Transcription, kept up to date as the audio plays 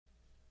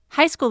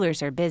High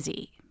schoolers are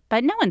busy,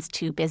 but no one's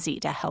too busy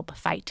to help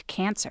fight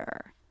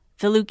cancer.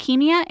 The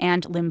Leukemia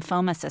and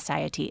Lymphoma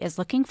Society is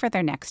looking for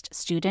their next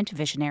Student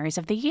Visionaries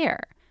of the Year.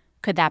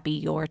 Could that be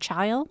your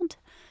child?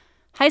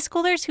 High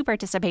schoolers who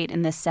participate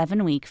in this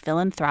 7-week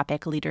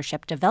philanthropic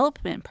leadership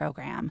development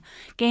program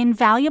gain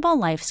valuable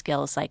life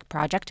skills like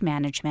project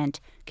management,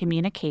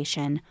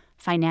 communication,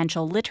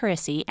 financial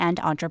literacy, and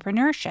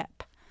entrepreneurship.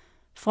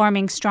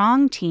 Forming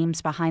strong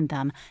teams behind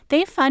them,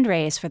 they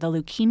fundraise for the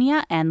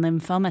Leukemia and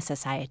Lymphoma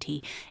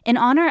Society in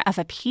honor of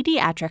a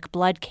pediatric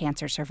blood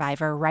cancer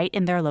survivor right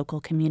in their local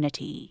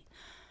community.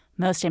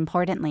 Most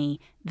importantly,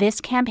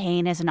 this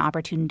campaign is an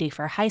opportunity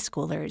for high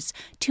schoolers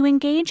to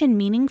engage in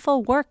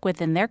meaningful work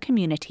within their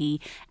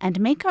community and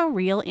make a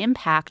real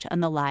impact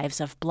on the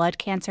lives of blood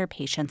cancer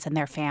patients and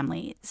their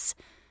families.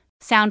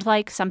 Sound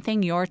like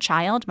something your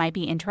child might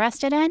be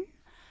interested in?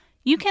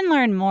 You can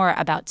learn more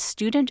about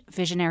Student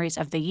Visionaries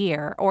of the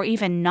Year or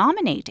even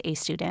nominate a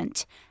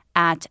student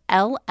at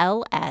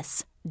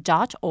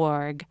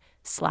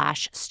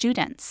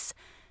lls.org/students.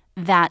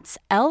 That's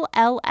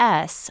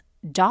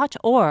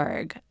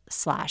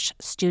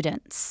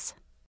lls.org/students.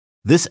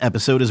 This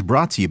episode is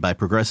brought to you by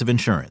Progressive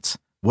Insurance.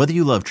 Whether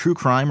you love true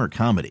crime or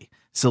comedy,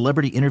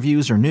 celebrity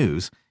interviews or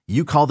news,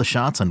 you call the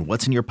shots on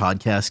what's in your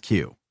podcast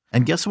queue.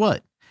 And guess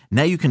what?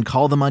 Now you can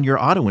call them on your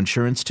auto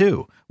insurance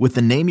too with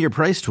the Name Your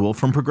Price tool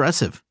from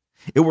Progressive.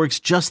 It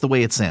works just the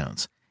way it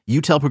sounds. You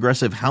tell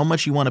Progressive how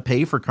much you want to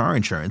pay for car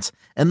insurance,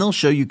 and they'll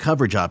show you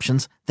coverage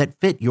options that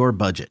fit your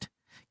budget.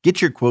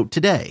 Get your quote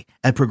today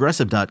at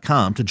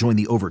Progressive.com to join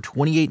the over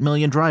 28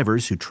 million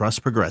drivers who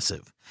trust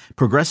Progressive.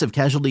 Progressive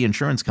Casualty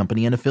Insurance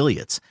Company and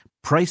Affiliates.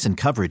 Price and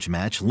coverage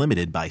match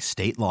limited by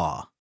state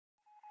law.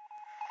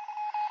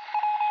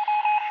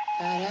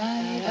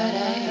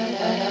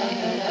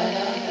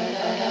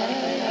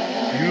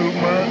 You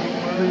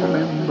must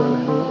remember,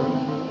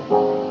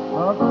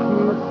 a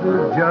kiss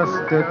is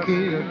just a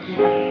kiss,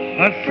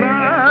 a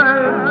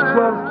sigh is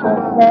just a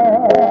sigh.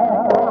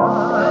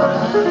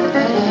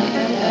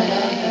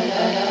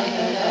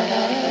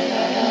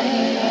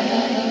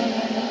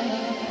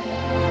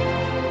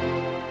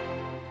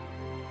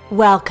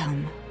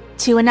 Welcome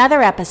to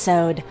another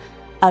episode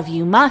of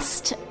You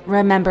Must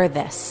Remember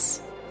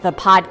This, the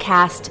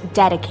podcast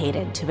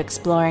dedicated to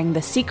exploring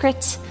the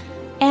secret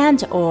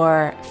and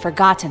or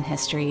forgotten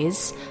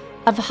histories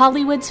of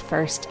Hollywood's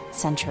first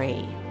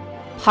century,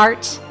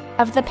 part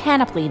of the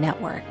Panoply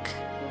Network.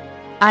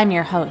 I'm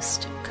your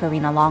host,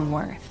 Karina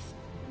Longworth.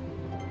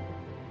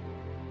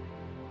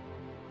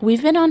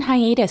 We've been on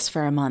hiatus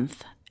for a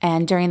month,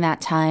 and during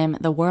that time,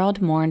 the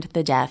world mourned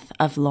the death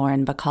of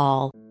Lauren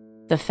Bacall,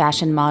 the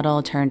fashion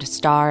model turned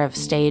star of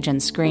stage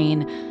and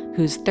screen,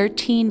 whose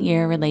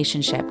 13-year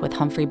relationship with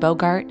Humphrey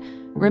Bogart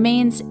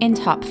remains in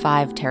top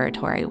 5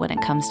 territory when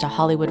it comes to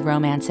Hollywood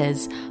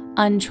romances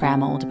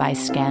untrammeled by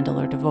scandal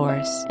or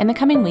divorce. In the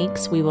coming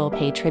weeks, we will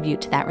pay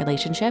tribute to that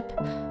relationship,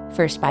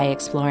 first by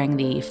exploring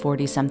the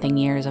 40-something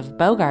years of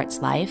Bogart's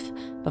life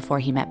before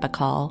he met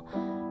Bacall,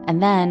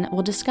 and then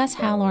we'll discuss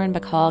how Lauren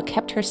Bacall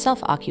kept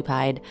herself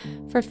occupied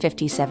for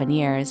 57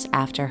 years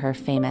after her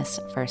famous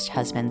first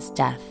husband's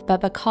death. But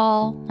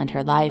Bacall and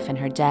her life and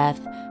her death,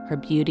 her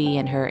beauty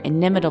and her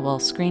inimitable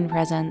screen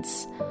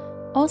presence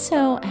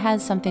also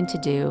has something to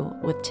do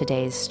with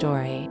today's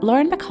story.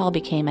 Lauren Bacall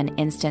became an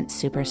instant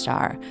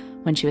superstar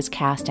when she was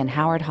cast in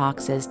Howard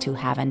Hawks' To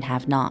Have and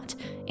Have Not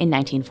in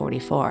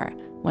 1944,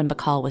 when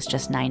Bacall was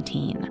just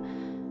 19.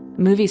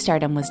 Movie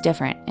stardom was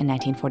different in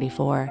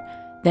 1944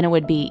 than it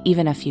would be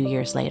even a few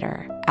years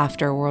later,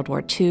 after World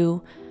War II,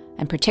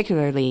 and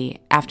particularly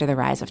after the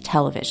rise of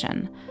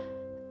television.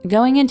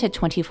 Going into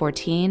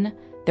 2014,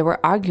 there were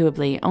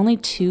arguably only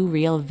 2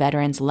 real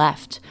veterans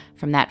left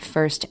from that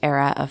first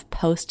era of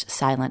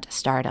post-silent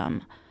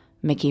stardom,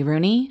 Mickey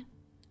Rooney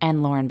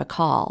and Lauren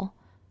Bacall.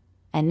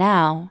 And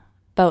now,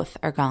 both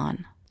are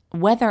gone.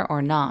 Whether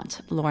or not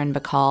Lauren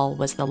Bacall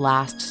was the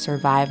last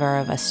survivor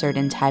of a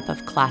certain type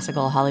of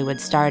classical Hollywood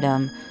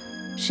stardom,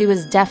 she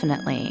was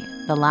definitely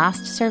the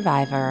last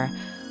survivor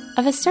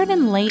of a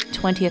certain late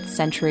 20th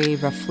century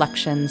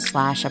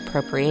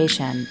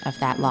reflection/appropriation of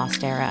that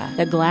lost era.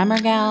 The glamour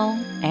gal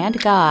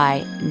and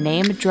guy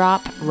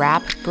name-drop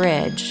rap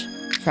bridge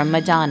from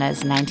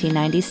Madonna's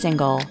 1990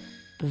 single,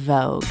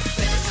 Vogue.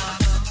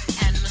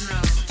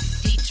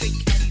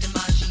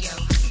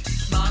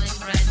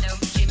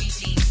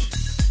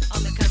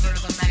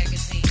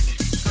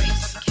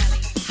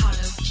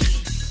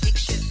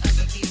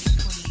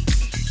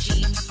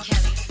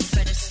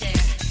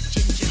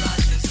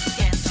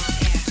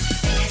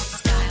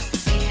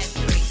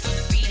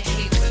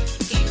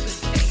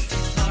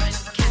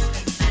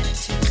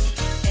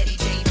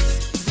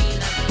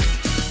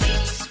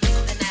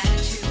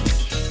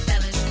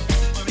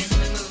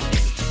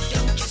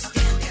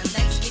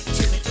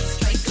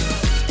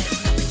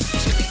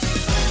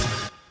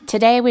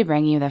 Today we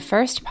bring you the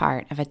first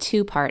part of a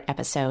 2-part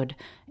episode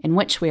in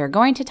which we are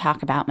going to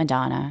talk about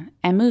Madonna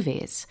and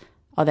movies,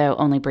 although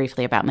only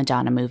briefly about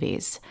Madonna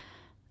movies.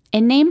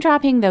 In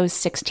name-dropping those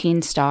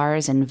 16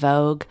 stars in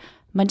Vogue,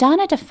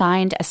 Madonna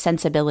defined a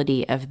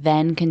sensibility of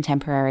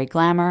then-contemporary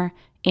glamour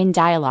in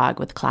dialogue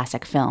with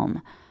classic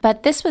film.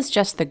 But this was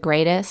just the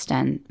greatest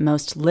and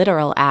most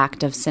literal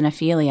act of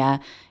cinephilia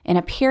in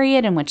a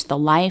period in which the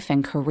life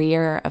and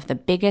career of the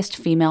biggest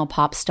female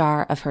pop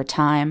star of her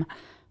time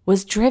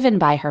was driven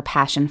by her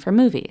passion for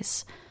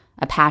movies,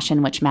 a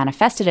passion which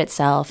manifested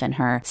itself in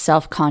her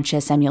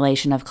self-conscious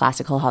emulation of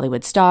classical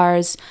Hollywood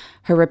stars,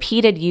 her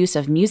repeated use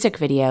of music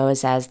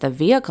videos as the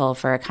vehicle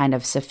for a kind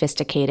of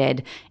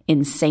sophisticated,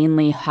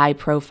 insanely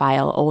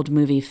high-profile old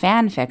movie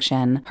fan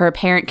fiction, her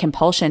apparent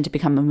compulsion to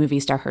become a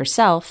movie star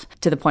herself,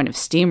 to the point of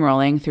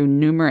steamrolling through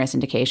numerous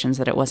indications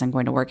that it wasn't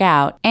going to work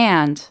out,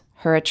 and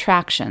her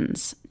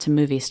attractions to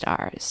movie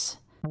stars.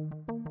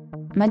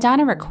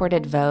 Madonna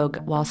recorded Vogue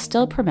while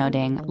still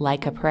promoting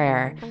Like a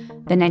Prayer,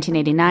 the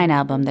 1989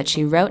 album that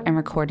she wrote and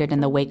recorded in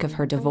the wake of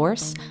her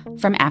divorce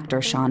from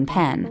actor Sean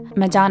Penn.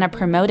 Madonna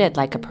promoted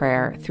Like a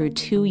Prayer through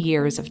 2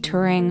 years of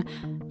touring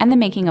and the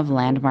making of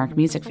landmark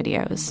music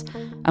videos,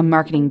 a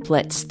marketing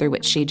blitz through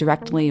which she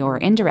directly or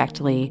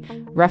indirectly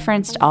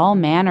referenced all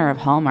manner of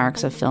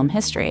hallmarks of film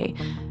history,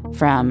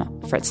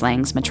 from Fritz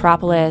Lang's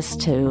Metropolis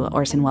to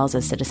Orson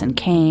Welles' Citizen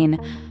Kane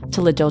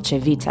to La Dolce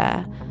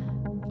Vita.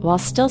 While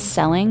still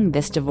selling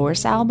this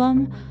divorce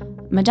album,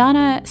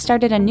 Madonna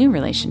started a new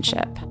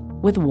relationship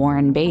with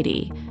Warren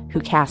Beatty,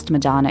 who cast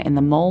Madonna in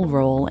the mole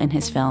role in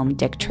his film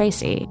Dick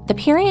Tracy. The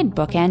period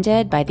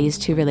bookended by these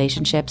two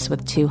relationships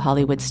with two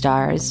Hollywood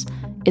stars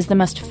is the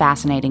most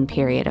fascinating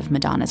period of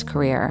Madonna's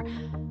career,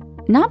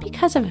 not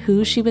because of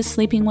who she was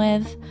sleeping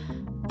with,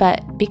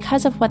 but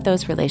because of what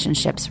those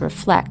relationships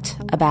reflect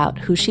about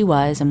who she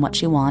was and what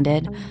she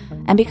wanted,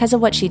 and because of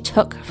what she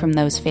took from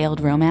those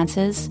failed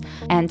romances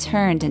and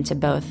turned into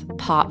both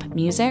pop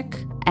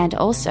music and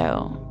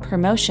also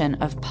promotion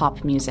of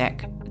pop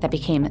music that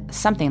became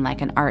something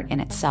like an art in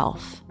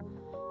itself.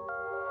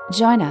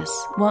 Join us,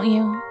 won't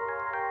you,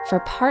 for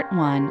part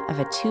 1 of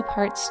a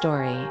 2-part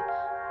story,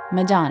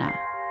 Madonna,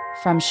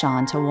 from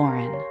Sean to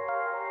Warren.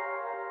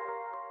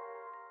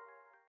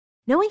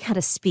 Knowing how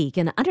to speak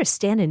and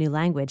understand a new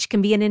language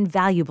can be an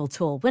invaluable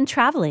tool when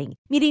traveling,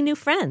 meeting new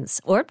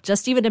friends, or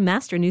just even to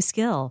master a new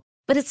skill.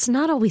 But it's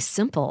not always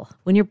simple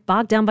when you're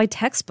bogged down by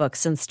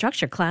textbooks and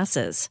structured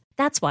classes.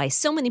 That's why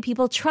so many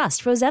people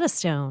trust Rosetta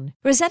Stone.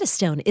 Rosetta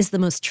Stone is the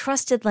most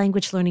trusted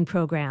language learning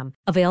program,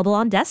 available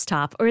on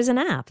desktop or as an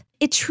app.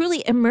 It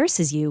truly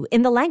immerses you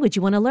in the language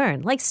you want to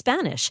learn, like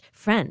Spanish,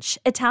 French,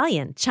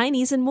 Italian,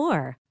 Chinese, and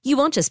more. You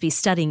won't just be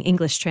studying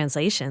English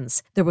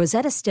translations. The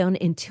Rosetta Stone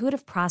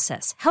intuitive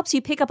process helps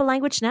you pick up a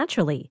language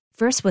naturally,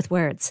 first with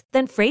words,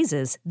 then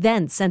phrases,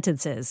 then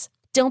sentences.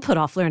 Don't put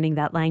off learning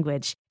that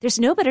language. There's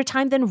no better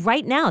time than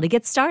right now to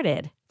get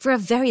started. For a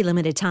very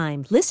limited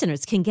time,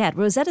 listeners can get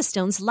Rosetta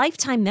Stone's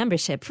lifetime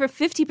membership for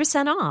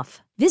 50%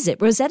 off. Visit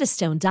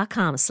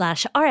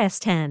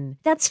rosettastone.com/rs10.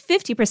 That's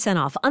 50%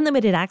 off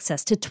unlimited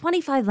access to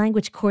 25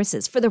 language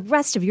courses for the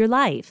rest of your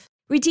life.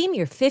 Redeem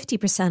your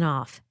 50%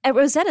 off at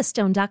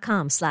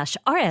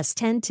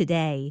rosettastone.com/rs10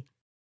 today.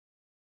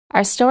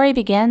 Our story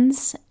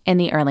begins in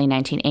the early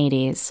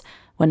 1980s,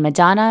 when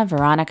Madonna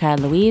Veronica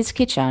Louise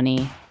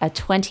Ciccioni, a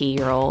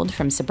 20-year-old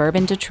from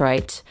suburban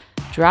Detroit,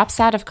 drops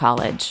out of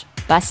college,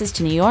 buses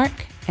to New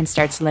York, and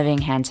starts living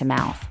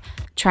hand-to-mouth,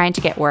 trying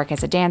to get work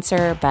as a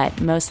dancer, but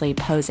mostly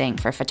posing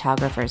for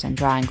photographers and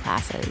drawing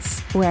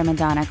classes, where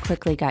Madonna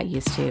quickly got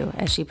used to,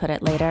 as she put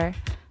it later,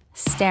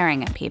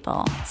 staring at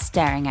people,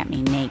 staring at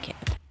me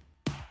naked.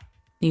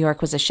 New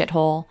York was a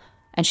shithole,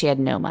 and she had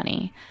no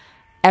money.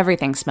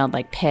 Everything smelled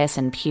like piss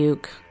and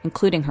puke,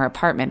 including her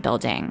apartment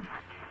building,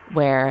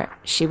 where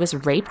she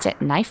was raped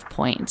at knife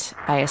point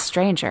by a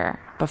stranger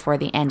before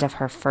the end of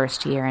her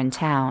first year in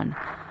town.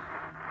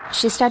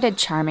 She started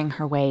charming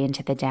her way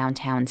into the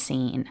downtown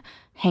scene,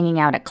 hanging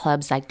out at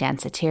clubs like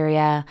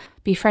Danceteria,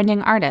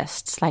 befriending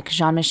artists like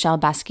Jean-Michel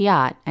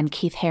Basquiat and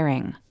Keith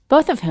Haring,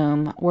 both of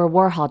whom were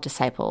Warhol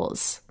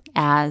disciples,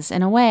 as,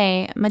 in a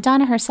way,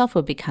 Madonna herself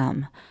would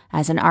become,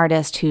 as an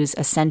artist whose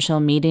essential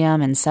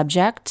medium and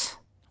subject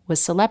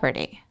was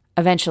celebrity.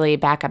 Eventually,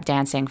 backup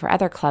dancing for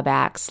other club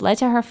acts led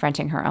to her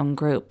fronting her own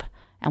group,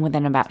 and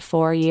within about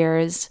 4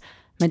 years,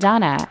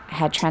 Madonna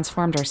had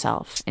transformed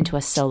herself into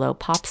a solo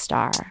pop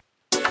star.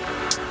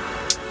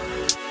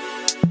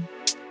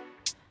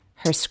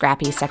 Her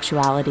scrappy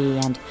sexuality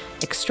and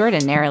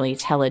extraordinarily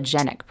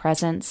telegenic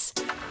presence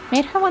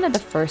made her one of the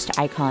first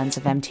icons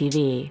of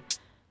MTV.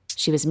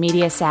 She was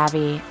media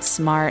savvy,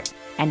 smart,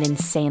 and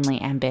insanely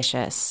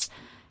ambitious.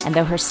 And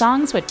though her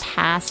songs would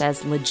pass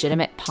as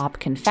legitimate pop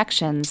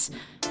confections,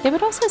 they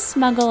would also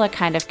smuggle a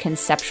kind of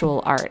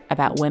conceptual art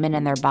about women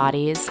and their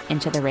bodies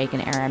into the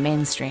Reagan-era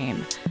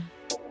mainstream.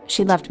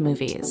 She loved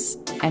movies,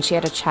 and she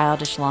had a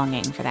childish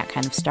longing for that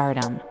kind of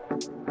stardom.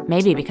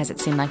 Maybe because it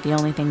seemed like the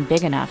only thing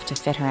big enough to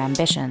fit her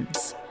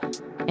ambitions.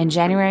 In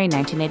January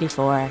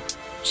 1984,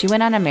 She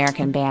went on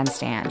American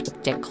Bandstand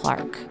with Dick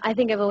Clark. I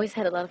think I've always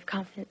had a lot of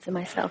confidence in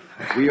myself.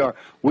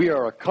 We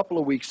are a couple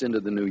of weeks into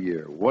the new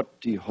year. What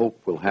do you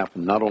hope will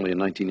happen, not only in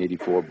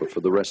 1984, but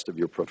for the rest of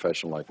your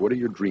professional life? What are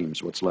your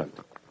dreams? What's left?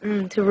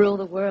 To rule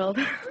the world.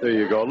 There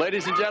you go.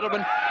 Ladies and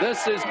gentlemen,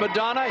 this is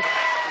Madonna.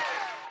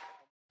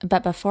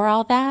 But before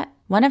all that,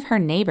 one of her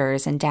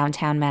neighbors in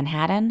downtown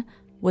Manhattan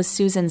was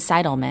Susan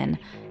Seidelman,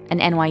 an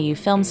NYU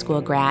film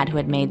school grad who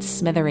had made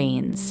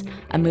Smithereens,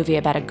 a movie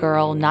about a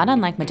girl not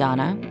unlike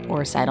Madonna, or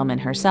Seidelman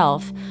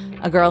herself,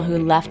 a girl who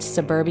left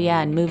suburbia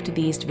and moved to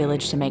the East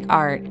Village to make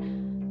art,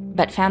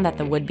 but found that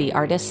the would-be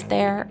artists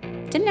there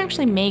didn't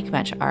actually make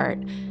much art,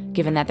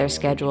 given that their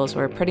schedules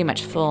were pretty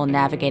much full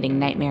navigating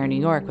nightmare New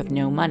York with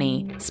no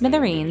money.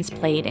 Smithereens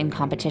played in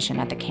competition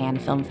at the Cannes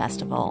Film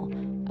Festival,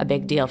 a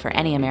big deal for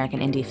any American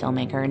indie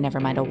filmmaker,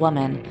 never mind a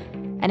woman,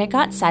 and it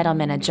got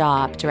Seidelman a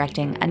job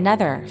directing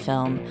another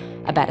film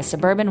about a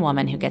suburban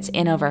woman who gets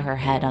in over her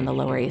head on the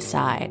Lower East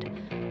Side.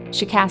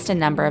 She cast a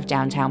number of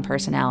downtown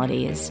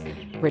personalities,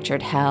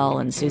 Richard Hell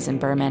and Susan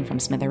Berman from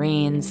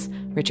Smithereens,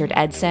 Richard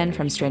Edson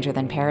from Stranger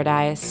Than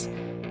Paradise,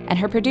 and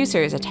her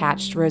producers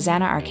attached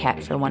Rosanna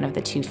Arquette for one of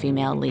the two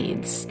female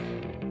leads.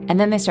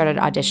 And then they started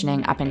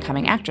auditioning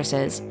up-and-coming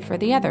actresses for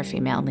the other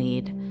female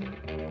lead.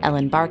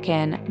 Ellen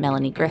Barkin,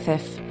 Melanie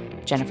Griffith,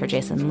 Jennifer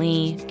Jason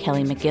Leigh,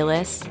 Kelly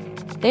McGillis.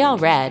 They all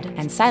read,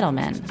 and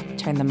Seidelman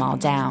turned them all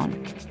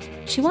down.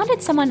 She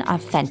wanted someone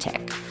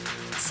authentic,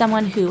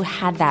 someone who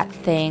had that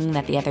thing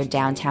that the other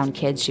downtown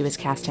kids she was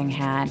casting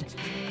had,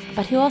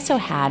 but who also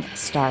had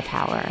star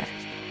power.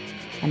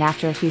 And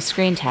after a few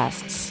screen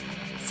tests,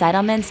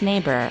 Seidelman's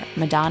neighbor,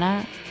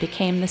 Madonna,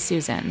 became the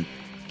Susan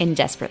in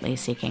Desperately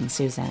Seeking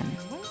Susan.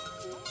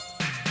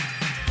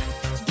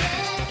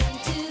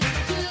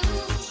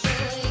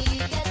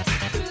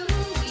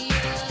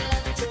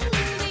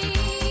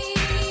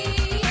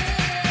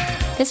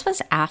 This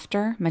was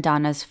after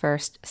Madonna's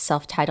first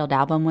self-titled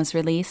album was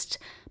released,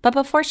 but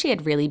before she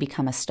had really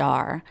become a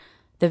star.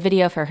 The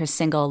video for her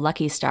single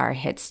Lucky Star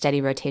hit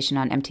steady rotation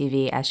on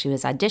MTV as she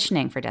was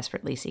auditioning for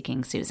Desperately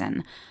Seeking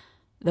Susan.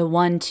 The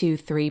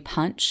 1-2-3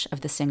 punch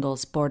of the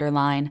singles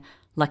Borderline,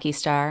 Lucky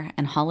Star,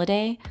 and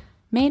Holiday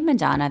made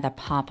Madonna the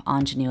pop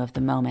ingenue of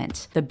the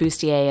moment. The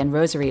bustier and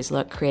rosaries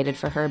look created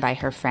for her by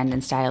her friend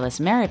and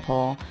stylist Mary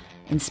Pole,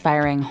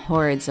 inspiring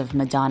hordes of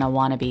Madonna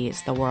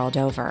wannabes the world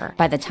over.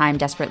 By the time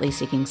Desperately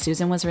Seeking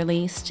Susan was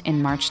released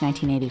in March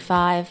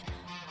 1985,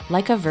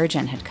 Like a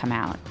Virgin had come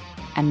out,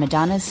 and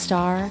Madonna's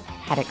star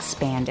had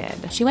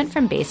expanded. She went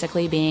from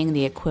basically being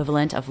the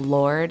equivalent of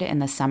Lorde in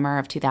the summer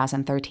of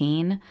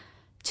 2013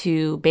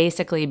 to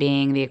basically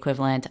being the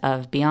equivalent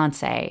of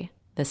Beyoncé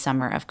the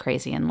summer of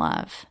Crazy in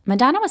Love.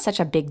 Madonna was such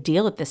a big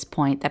deal at this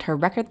point that her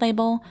record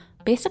label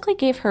basically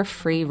gave her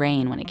free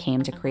rein when it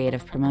came to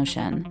creative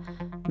promotion.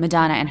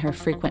 Madonna and her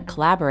frequent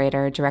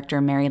collaborator,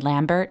 director Mary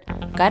Lambert,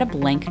 got a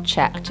blank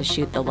check to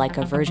shoot the Like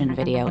a Virgin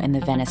video in the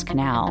Venice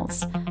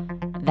canals.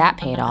 That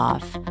paid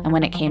off, and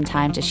when it came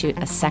time to shoot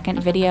a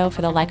second video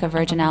for the Like a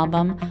Virgin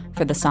album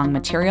for the song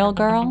Material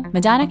Girl,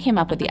 Madonna came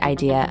up with the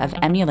idea of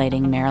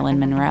emulating Marilyn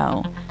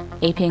Monroe,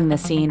 aping the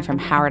scene from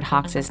Howard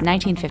Hawks'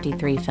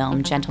 1953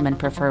 film Gentlemen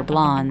Prefer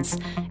Blondes,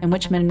 in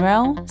which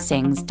Monroe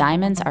sings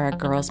Diamonds Are a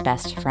Girl's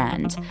Best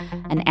Friend,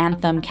 an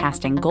anthem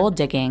casting gold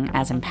digging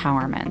as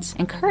empowerment,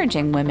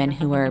 encouraging women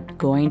who are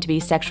going to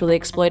be sexually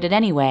exploited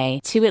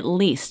anyway to at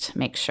least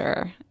make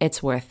sure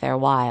it's worth their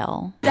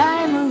while.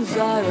 Diamonds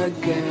are a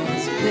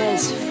girl's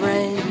best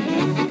friend.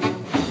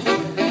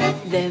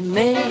 There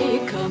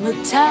may come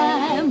a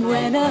time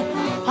when a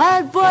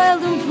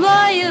hard-boiled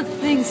employer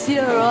thinks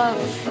you're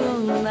awful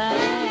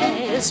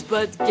nice,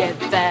 but get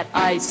that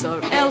ice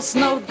or else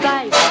no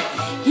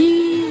dice.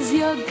 He's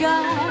your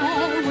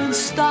guy when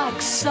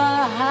stocks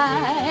are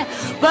high,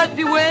 but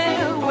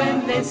beware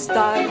when they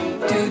start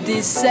to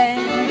descend.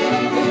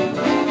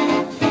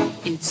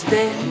 It's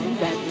then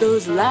that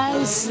those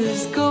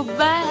louses go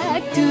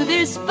back to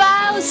their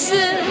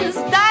spouses.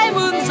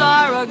 Diamonds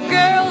are a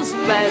girl's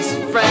best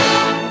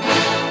friend.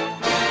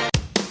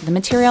 The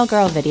Material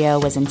Girl video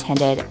was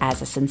intended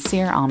as a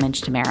sincere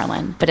homage to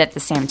Marilyn, but at the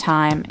same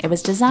time, it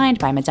was designed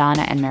by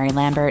Madonna and Mary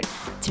Lambert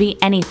to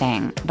be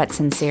anything but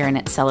sincere in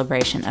its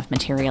celebration of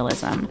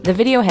materialism. The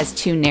video has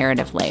two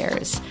narrative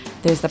layers.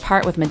 There's the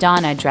part with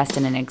Madonna dressed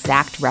in an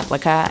exact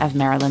replica of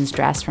Marilyn's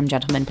dress from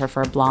Gentlemen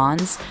Prefer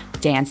Blondes,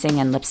 dancing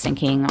and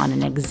lip-syncing on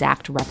an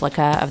exact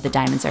replica of the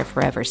Diamonds Are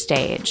Forever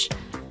stage.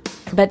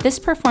 But this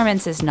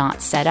performance is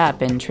not set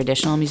up in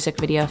traditional music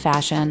video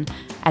fashion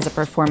as a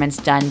performance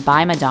done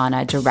by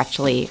Madonna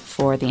directly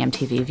for the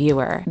MTV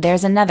viewer.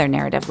 There's another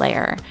narrative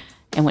layer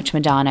in which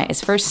Madonna is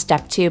first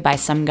stepped to by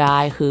some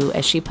guy who,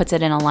 as she puts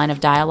it in a line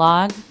of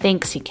dialogue,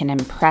 thinks he can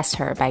impress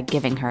her by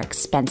giving her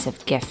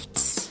expensive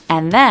gifts.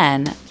 And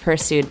then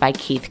pursued by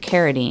Keith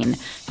Carradine,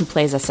 who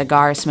plays a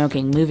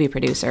cigar-smoking movie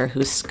producer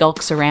who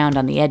skulks around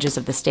on the edges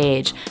of the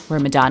stage where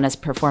Madonna's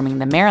performing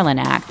the Marilyn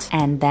act,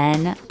 and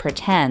then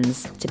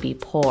pretends to be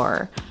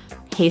poor,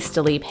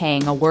 hastily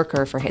paying a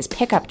worker for his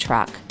pickup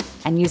truck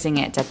and using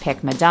it to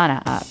pick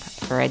Madonna up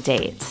for a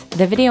date.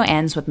 The video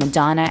ends with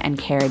Madonna and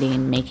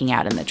Carradine making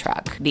out in the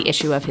truck, the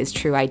issue of his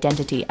true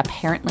identity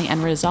apparently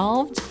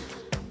unresolved,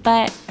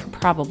 but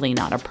probably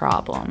not a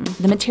problem.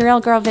 The Material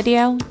Girl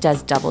video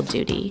does double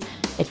duty.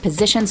 It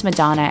positions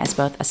Madonna as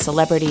both a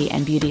celebrity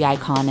and beauty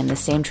icon in the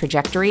same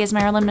trajectory as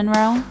Marilyn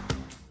Monroe,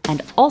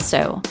 and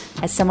also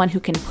as someone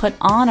who can put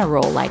on a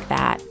role like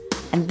that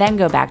and then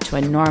go back to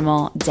a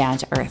normal,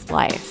 down-to-earth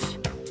life.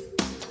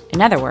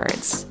 In other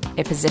words,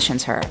 it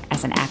positions her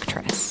as an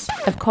actress.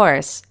 Of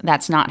course,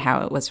 that's not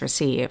how it was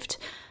received.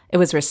 It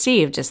was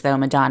received as though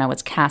Madonna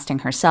was casting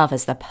herself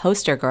as the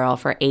poster girl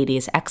for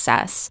 80s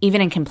excess.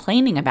 Even in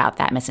complaining about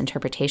that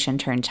misinterpretation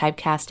turned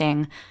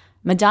typecasting,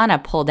 Madonna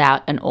pulled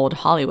out an old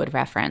Hollywood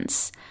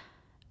reference.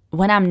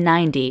 "When I'm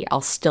 90,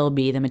 I'll still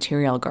be the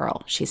Material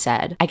Girl," she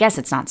said. I guess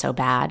it's not so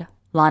bad.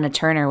 Lana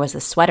Turner was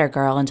the sweater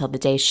girl until the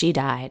day she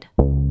died.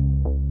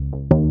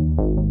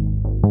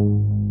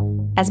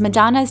 As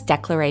Madonna's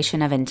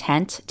declaration of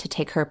intent to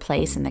take her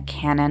place in the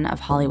canon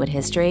of Hollywood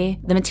history,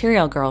 the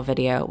Material Girl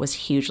video was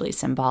hugely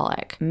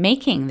symbolic.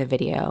 Making the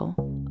video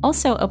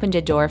also opened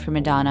a door for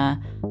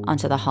Madonna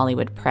onto the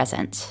Hollywood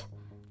present.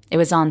 It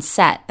was on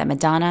set that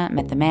Madonna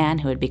met the man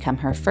who would become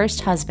her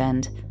first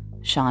husband,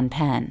 Sean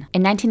Penn.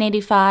 In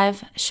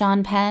 1985,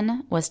 Sean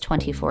Penn was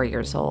 24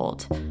 years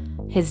old.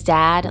 His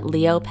dad,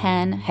 Leo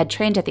Penn, had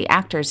trained at the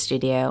Actors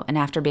Studio, and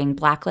after being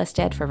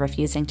blacklisted for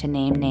refusing to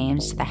name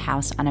names to the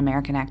House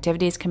Un-American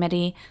Activities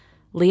Committee,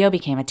 Leo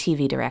became a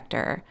TV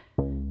director.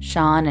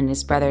 Sean and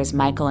his brothers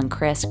Michael and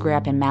Chris grew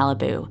up in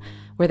Malibu,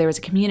 where there was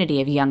a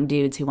community of young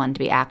dudes who wanted to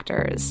be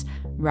actors.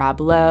 Rob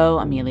Lowe,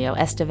 Emilio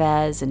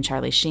Estevez, and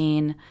Charlie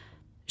Sheen.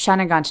 Sean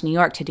had gone to New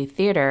York to do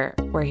theater,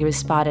 where he was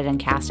spotted and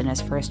cast in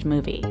his first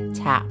movie,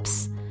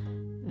 Taps.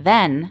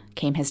 Then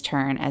came his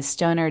turn as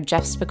stoner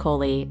Jeff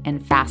Spicoli in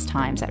Fast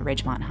Times at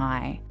Ridgemont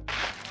High.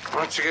 Why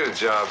don't you get a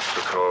job,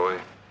 Spicoli?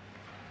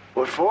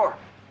 What for?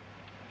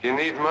 You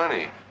need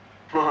money.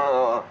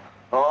 All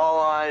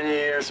I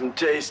need are some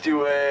tasty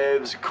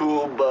waves,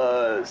 cool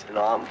buzz, and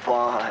I'm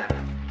fine.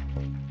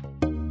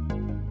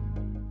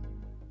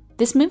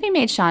 This movie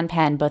made Sean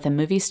Penn both a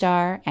movie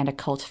star and a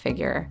cult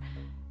figure.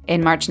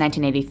 In March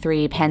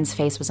 1983, Penn's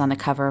face was on the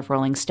cover of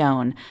Rolling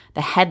Stone.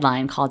 The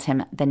headline called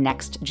him the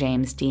next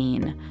James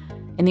Dean.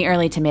 In the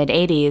early to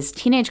mid-'80s,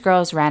 teenage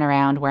girls ran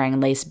around wearing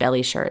lace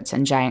belly shirts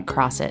and giant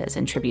crosses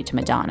in tribute to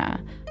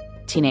Madonna.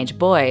 Teenage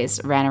boys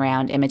ran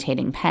around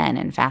imitating Penn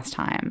in Fast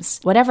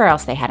Times. Whatever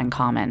else they had in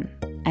common.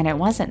 And it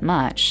wasn't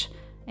much.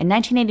 In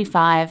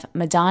 1985,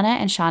 Madonna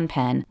and Sean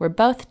Penn were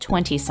both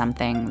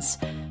 20-somethings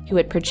who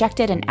had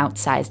projected an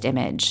outsized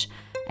image.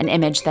 An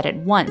image that at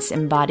once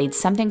embodied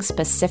something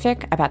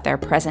specific about their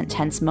present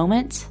tense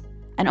moment,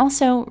 and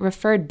also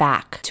referred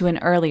back to an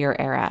earlier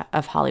era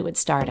of Hollywood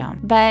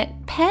stardom. But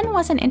Penn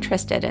wasn't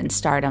interested in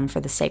stardom for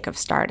the sake of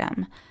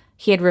stardom.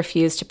 He had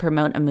refused to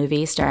promote a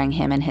movie starring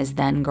him and his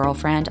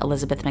then-girlfriend,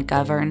 Elizabeth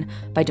McGovern,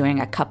 by doing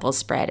a couples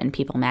spread in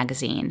People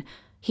magazine.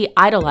 He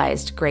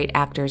idolized great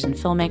actors and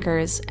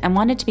filmmakers and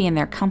wanted to be in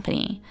their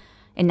company.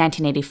 In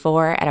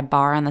 1984, at a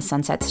bar on the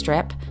Sunset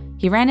Strip,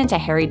 he ran into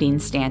Harry Dean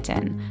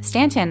Stanton.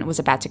 Stanton was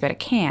about to go to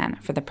Cannes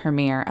for the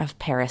premiere of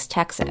Paris,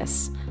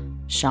 Texas.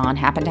 Sean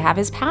happened to have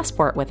his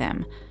passport with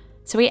him,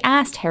 so he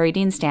asked Harry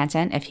Dean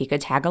Stanton if he could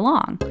tag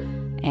along.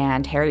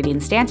 And Harry Dean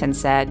Stanton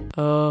said,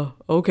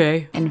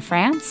 okay. In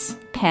France,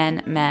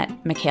 Penn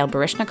met Mikhail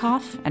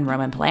Baryshnikov and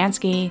Roman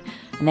Polanski,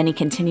 and then he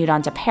continued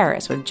on to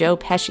Paris with Joe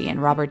Pesci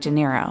and Robert De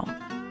Niro.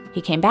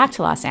 He came back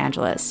to Los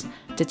Angeles,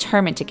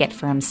 determined to get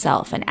for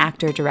himself an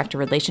actor-director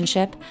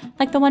relationship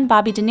like the one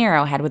Bobby De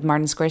Niro had with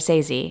Martin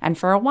Scorsese, and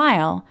for a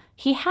while,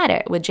 he had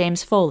it with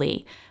James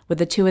Foley, with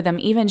the two of them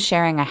even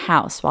sharing a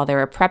house while they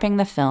were prepping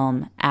the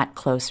film At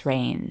Close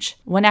Range.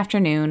 One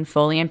afternoon,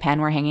 Foley and Penn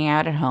were hanging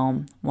out at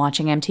home,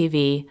 watching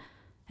MTV,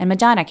 and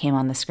Madonna came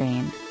on the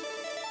screen.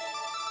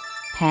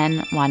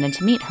 Penn wanted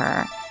to meet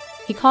her.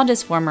 He called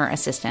his former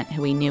assistant,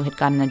 who he knew had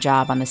gotten a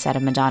job on the set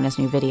of Madonna's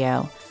new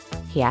video.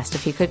 He asked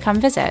if he could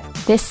come visit.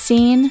 This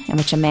scene, in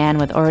which a man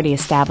with already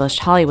established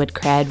Hollywood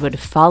cred would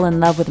fall in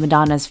love with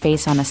Madonna's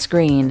face on a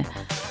screen,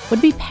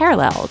 would be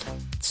paralleled,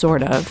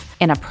 sort of,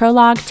 in a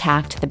prologue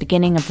tacked to the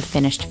beginning of the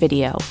finished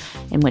video,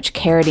 in which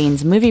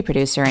Carradine's movie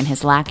producer and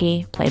his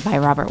lackey, played by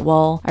Robert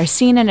Wool, are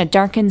seen in a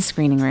darkened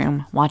screening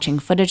room watching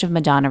footage of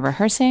Madonna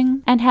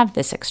rehearsing and have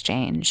this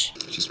exchange.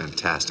 She's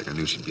fantastic. I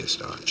knew she'd be a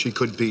star. She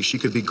could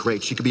be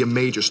great. She could be a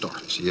major star.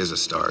 She is a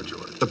star,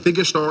 George. The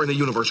biggest star in the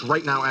universe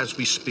right now as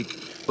we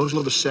speak. Those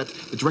love the set.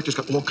 The director's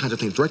got all kinds of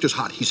things. The director's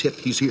hot. He's hip.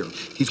 He's here.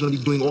 He's going to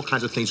be doing all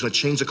kinds of things. He's going to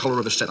change the color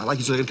of the set.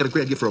 He's got a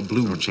great idea for a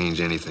blue. Don't change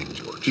anything,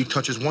 George. He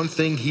touches one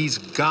thing, he's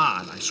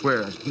gone. I swear.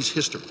 He's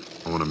history.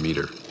 I want to meet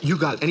her. You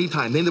got it.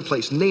 Anytime. Name the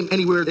place. Name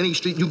anywhere, any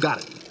street. You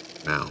got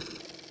it. Now.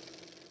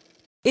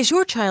 Is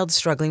your child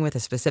struggling with a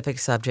specific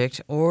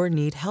subject or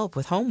need help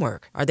with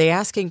homework? Are they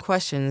asking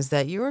questions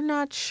that you're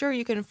not sure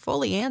you can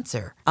fully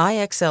answer?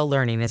 IXL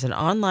Learning is an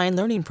online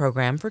learning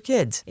program for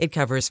kids. It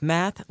covers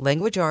math,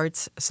 language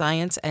arts,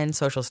 science, and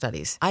social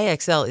studies.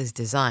 IXL is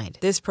designed.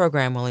 This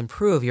program will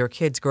improve your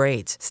kids'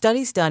 grades.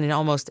 Studies done in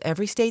almost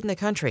every state in the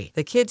country.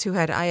 The kids who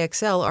had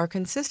IXL are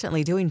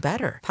consistently doing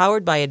better.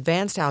 Powered by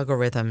advanced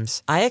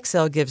algorithms,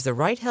 IXL gives the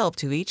right help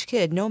to each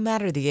kid no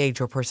matter the age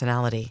or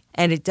personality.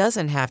 And it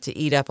doesn't have to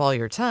eat up all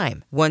your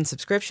time. One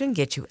subscription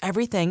gets you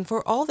everything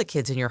for all the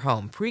kids in your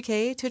home,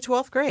 pre-K to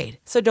 12th grade.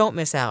 So don't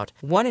miss out.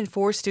 1 in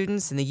 4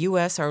 students in the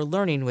U.S. are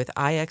learning with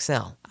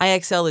IXL.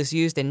 IXL is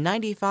used in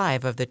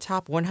 95 of the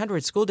top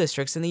 100 school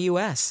districts in the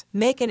U.S.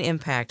 Make an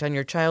impact on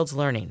your child's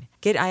learning.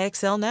 Get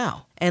IXL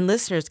now. And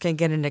listeners can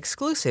get an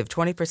exclusive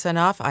 20%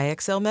 off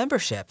IXL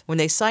membership when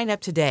they sign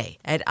up today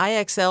at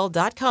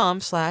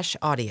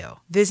IXL.com/audio.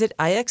 Visit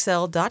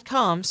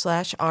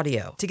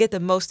IXL.com/audio to get the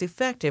most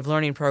effective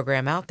learning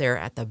program out there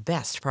at the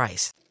best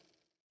price.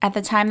 At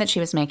the time that she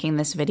was making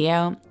this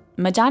video,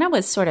 Madonna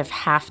was sort of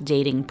half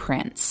dating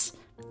Prince.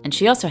 And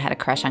she also had a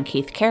crush on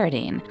Keith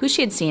Carradine, who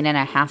she had seen in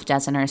a half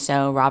dozen or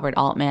so Robert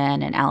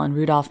Altman and Alan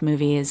Rudolph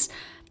movies,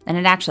 and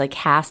had actually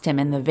cast him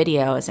in the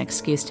video as an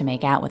excuse to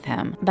make out with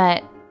him.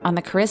 But on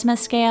the charisma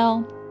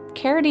scale,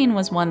 Carradine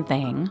was one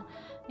thing,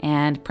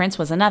 and Prince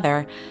was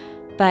another.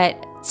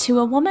 But to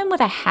a woman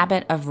with a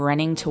habit of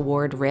running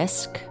toward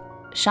risk,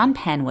 Sean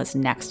Penn was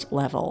next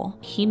level.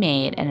 He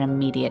made an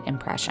immediate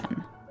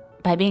impression.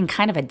 By being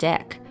kind of a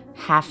dick,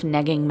 half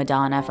negging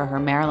Madonna for her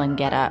Marilyn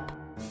getup,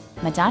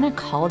 Madonna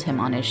called him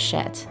on his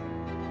shit.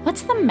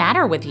 "What's the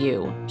matter with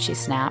you?" she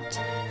snapped.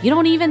 "You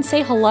don't even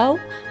say hello?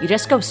 You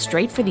just go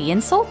straight for the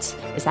insult?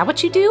 Is that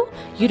what you do?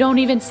 You don't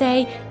even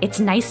say, 'It's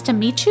nice to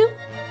meet you'?"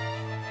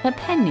 But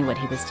Penn knew what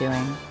he was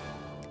doing.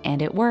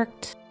 And it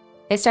worked.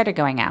 They started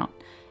going out.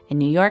 In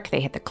New York,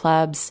 they hit the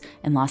clubs.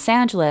 In Los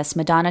Angeles,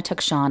 Madonna took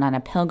Sean on a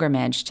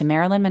pilgrimage to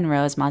Marilyn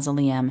Monroe's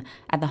mausoleum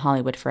at the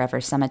Hollywood Forever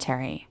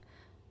Cemetery.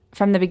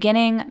 From the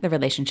beginning, the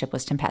relationship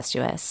was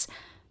tempestuous.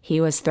 He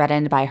was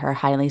threatened by her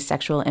highly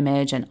sexual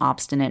image and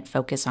obstinate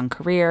focus on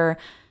career.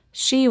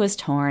 She was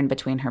torn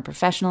between her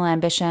professional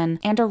ambition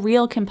and a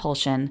real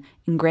compulsion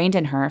ingrained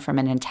in her from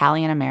an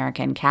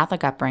Italian-American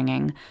Catholic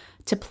upbringing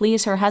to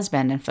please her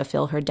husband and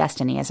fulfill her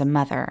destiny as a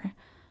mother.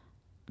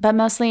 But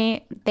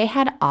mostly, they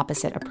had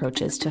opposite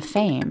approaches to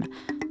fame.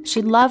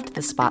 She loved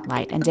the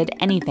spotlight and did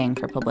anything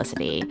for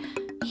publicity.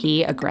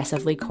 He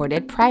aggressively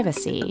courted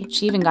privacy.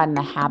 She even got in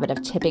the habit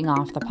of tipping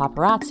off the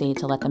paparazzi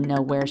to let them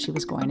know where she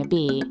was going to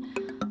be.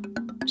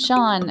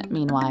 Sean,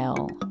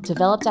 meanwhile,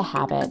 developed a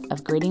habit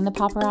of greeting the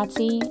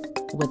paparazzi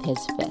with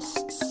his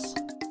fists.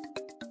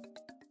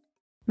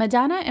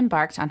 Madonna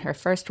embarked on her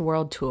first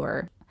world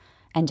tour,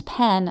 and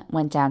Penn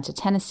went down to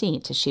Tennessee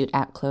to shoot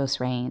at close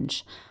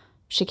range.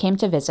 She came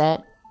to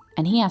visit,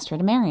 and he asked her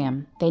to marry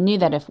him. They knew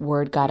that if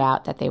word got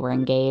out that they were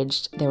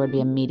engaged, there would be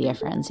a media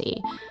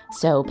frenzy.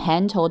 So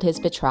Penn told his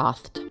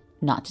betrothed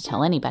not to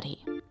tell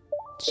anybody.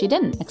 She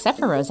didn't, except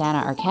for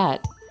Rosanna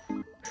Arquette,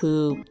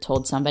 who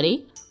told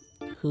somebody,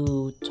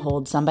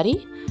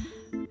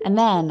 and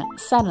then,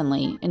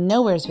 suddenly, in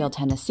Nowheresville,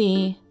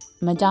 Tennessee,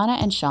 Madonna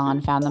and Sean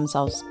found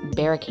themselves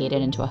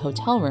barricaded into a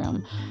hotel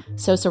room,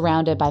 so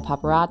surrounded by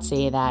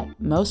paparazzi that,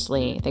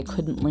 mostly, they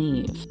couldn't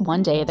leave.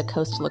 One day, the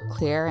coast looked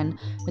clear, and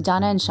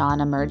Madonna and Sean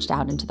emerged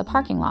out into the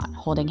parking lot,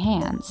 holding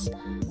hands,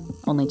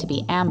 only to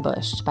be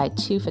ambushed by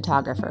 2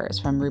 photographers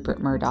from Rupert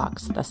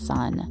Murdoch's The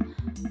Sun.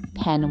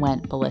 Penn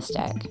went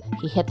ballistic.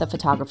 He hit the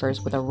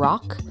photographers with a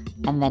rock,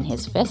 and then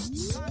his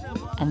fists,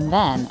 and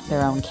then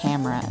their own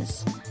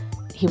cameras.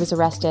 He was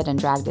arrested and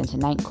dragged into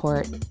night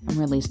court and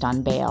released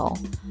on bail.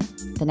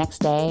 The next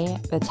day,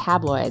 the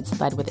tabloids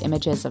led with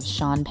images of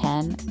Sean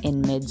Penn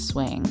in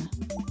mid-swing.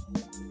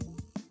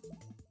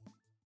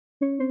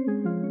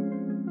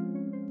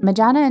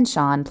 Madonna and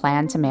Sean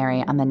planned to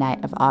marry on the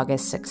night of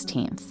August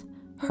 16th,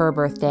 her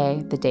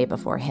birthday the day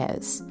before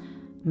his.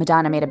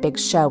 Madonna made a big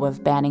show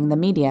of banning the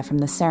media from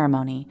the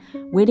ceremony,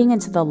 waiting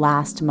until the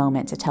last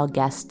moment to tell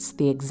guests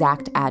the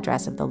exact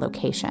address of the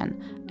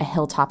location, a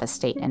hilltop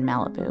estate in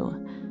Malibu.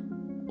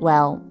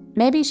 Well,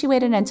 maybe she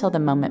waited until the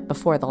moment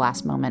before the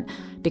last moment,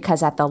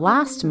 because at the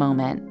last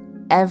moment,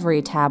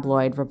 every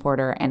tabloid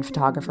reporter and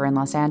photographer in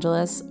Los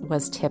Angeles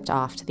was tipped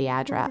off to the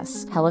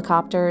address.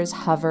 Helicopters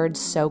hovered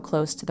so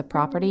close to the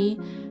property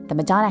that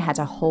Madonna had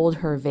to hold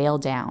her veil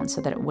down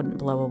so that it wouldn't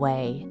blow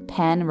away.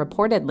 Penn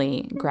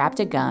reportedly grabbed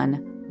a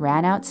gun,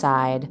 ran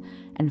outside,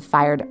 and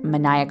fired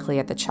maniacally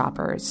at the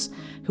choppers,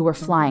 who were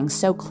flying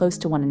so close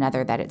to one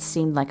another that it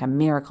seemed like a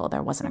miracle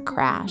there wasn't a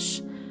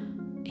crash.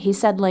 He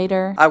said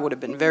later, "I would have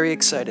been very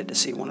excited to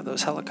see one of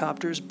those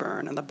helicopters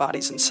burn and the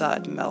bodies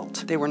inside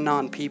melt. They were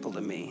non-people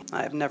to me.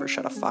 I have never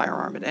shot a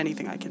firearm at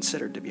anything I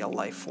considered to be a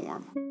life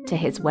form." To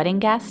his wedding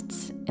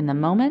guests, in the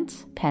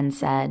moment, Penn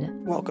said,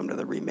 "Welcome to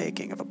the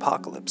remaking of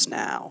Apocalypse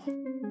Now."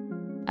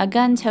 A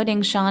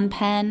gun-toting Sean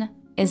Penn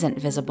isn't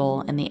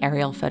visible in the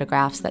aerial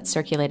photographs that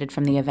circulated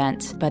from the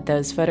event, but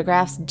those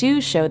photographs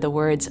do show the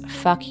words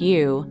 "fuck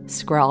you"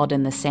 scrawled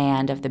in the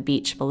sand of the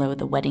beach below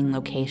the wedding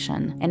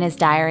location. In his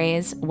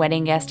diaries,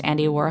 wedding guest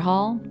Andy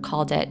Warhol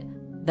called it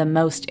the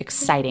most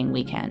exciting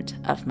weekend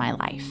of my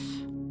life.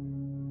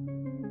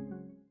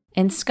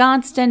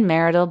 Ensconced in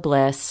marital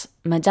bliss,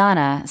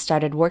 Madonna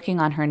started working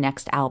on her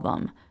next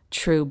album,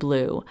 True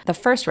Blue, the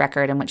first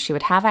record in which she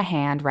would have a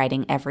hand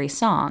writing every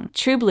song.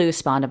 True Blue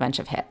spawned a bunch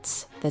of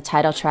hits. The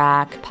title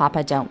track,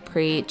 Papa Don't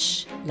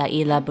Preach, La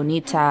Isla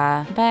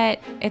Bonita, but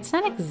it's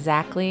not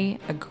exactly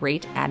a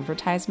great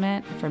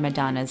advertisement for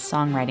Madonna's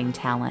songwriting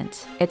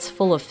talent. It's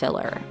full of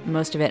filler,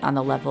 most of it on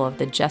the level of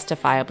the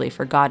justifiably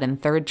forgotten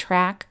third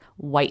track,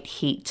 White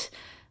Heat,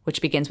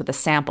 which begins with a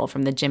sample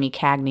from the Jimmy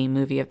Cagney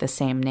movie of the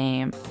same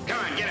name. Come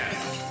on, get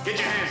up. Get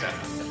your hands up.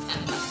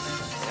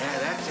 Yeah,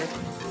 that's it.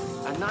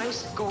 A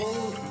nice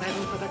gold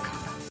medal for the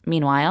cover.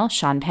 Meanwhile,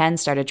 Sean Penn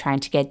started trying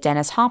to get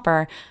Dennis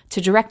Hopper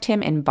to direct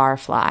him in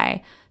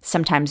Barfly,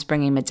 sometimes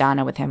bringing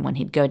Madonna with him when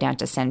he'd go down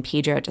to San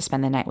Pedro to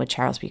spend the night with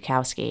Charles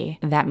Bukowski.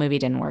 That movie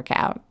didn't work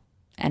out.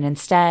 And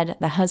instead,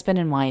 the husband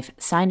and wife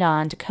signed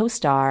on to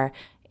co-star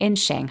in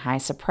Shanghai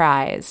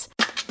Surprise.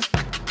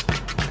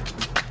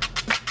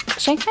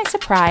 Shanghai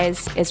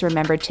Surprise is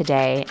remembered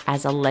today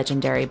as a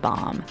legendary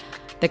bomb,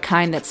 the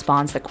kind that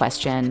spawns the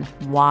question,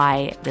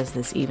 why does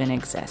this even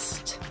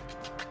exist?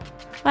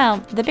 Well,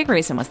 the big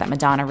reason was that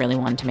Madonna really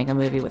wanted to make a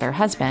movie with her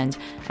husband,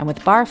 and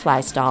with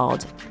Barfly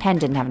stalled, Penn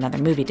didn't have another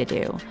movie to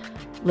do.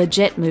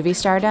 Legit movie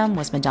stardom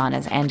was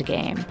Madonna's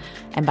endgame,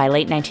 and by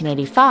late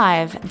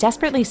 1985,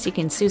 Desperately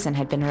Seeking Susan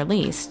had been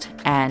released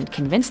and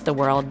convinced the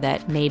world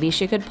that maybe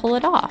she could pull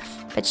it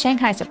off. But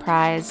Shanghai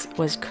Surprise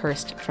was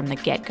cursed from the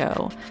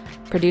get-go.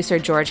 Producer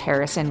George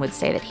Harrison would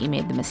say that he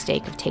made the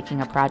mistake of taking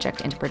a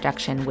project into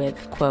production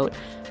with, quote,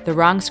 the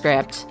wrong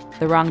script,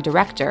 the wrong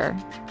director,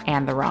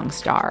 and the wrong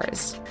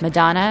stars.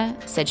 Madonna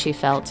said she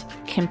felt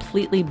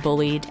completely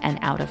bullied and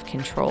out of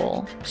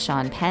control.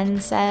 Sean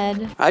Penn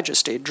said, I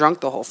just stayed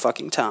drunk the whole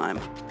fucking time.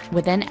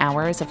 Within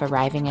hours of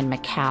arriving in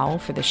Macau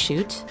for the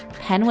shoot,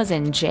 Penn was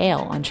in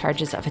jail on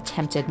charges of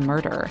attempted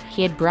murder.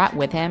 He had brought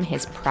with him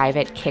his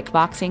private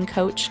kickboxing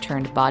coach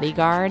turned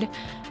bodyguard,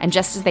 and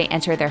just as they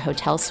entered their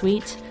hotel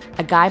suite,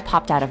 a guy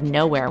popped out of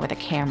nowhere with a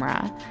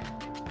camera.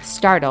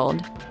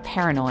 Startled,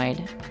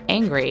 paranoid,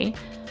 angry,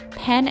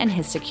 Penn and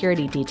his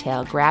security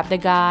detail grabbed the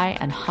guy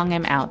and hung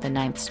him out the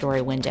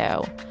 9th-story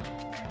window.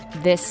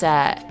 This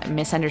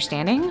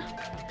misunderstanding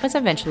was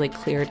eventually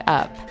cleared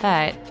up,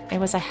 but it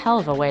was a hell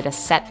of a way to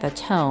set the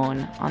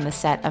tone on the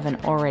set of an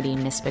already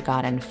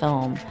misbegotten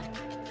film.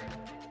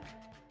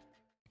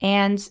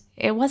 And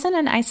it wasn't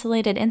an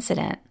isolated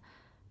incident.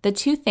 The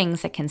two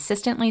things that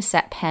consistently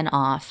set Penn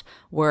off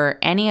were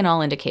any and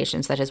all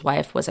indications that his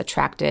wife was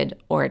attracted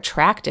or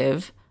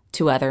attractive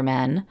to other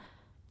men,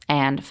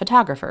 and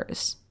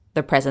photographers,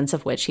 the presence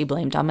of which he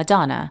blamed on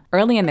Madonna.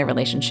 Early in their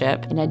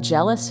relationship, in a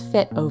jealous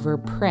fit over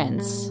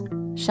Prince,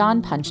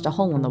 Sean punched a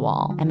hole in the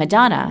wall, and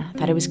Madonna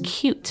thought it was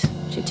cute.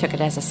 She took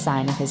it as a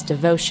sign of his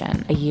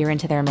devotion. A year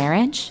into their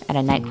marriage, at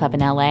a nightclub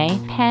in LA,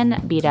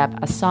 Penn beat up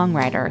a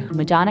songwriter who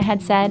Madonna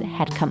had said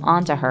had come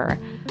on to her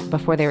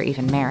before they were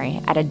even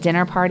married. At a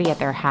dinner party at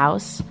their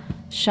house,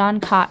 Sean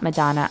caught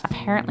Madonna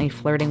apparently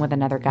flirting with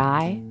another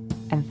guy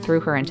and threw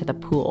her into the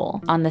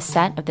pool. On the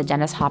set of the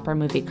Dennis Hopper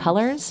movie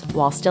Colors,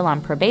 while still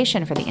on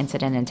probation for the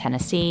incident in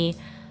Tennessee,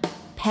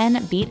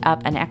 Penn beat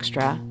up an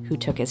extra who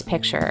took his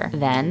picture.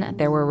 Then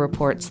there were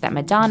reports that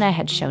Madonna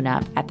had shown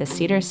up at the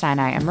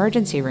Cedars-Sinai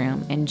emergency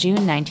room in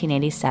June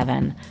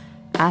 1987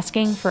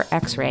 asking for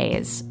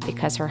x-rays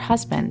because her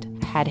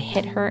husband had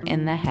hit her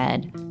in the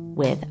head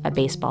with a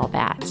baseball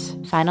bat.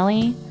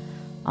 Finally,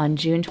 on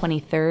June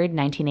 23,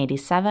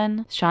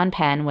 1987, Sean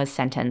Penn was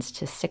sentenced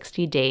to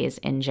 60 days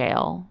in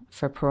jail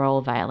for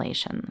parole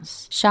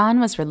violations. Sean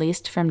was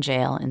released from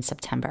jail in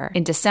September.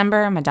 In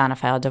December, Madonna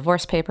filed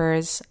divorce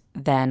papers,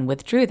 then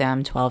withdrew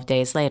them 12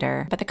 days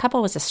later. But the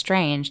couple was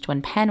estranged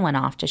when Penn went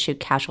off to shoot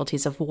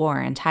Casualties of War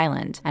in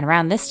Thailand. And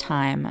around this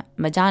time,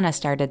 Madonna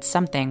started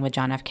something with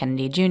John F.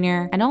 Kennedy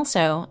Jr. and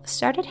also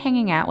started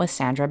hanging out with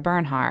Sandra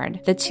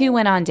Bernhard. The two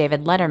went on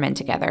David Letterman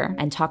together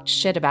and talked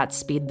shit about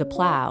Speed the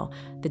Plow,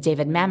 the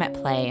David Mamet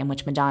play in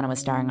which Madonna was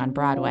starring on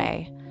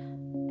Broadway.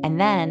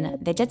 And then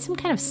they did some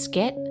kind of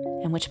skit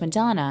in which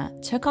Madonna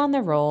took on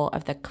the role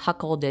of the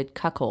cuckolded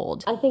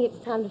cuckold. I think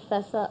it's time to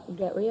fess up and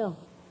get real.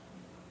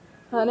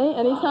 Honey,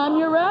 anytime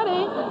you're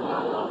ready.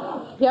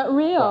 Get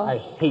real. I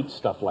hate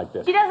stuff like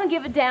this. She doesn't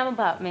give a damn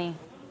about me.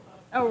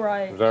 Oh,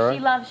 right. Is that right? She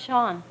loves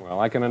Sean. Well,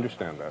 I can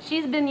understand that.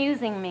 She's been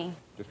using me.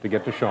 Just to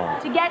get to Sean.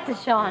 To get to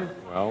Sean.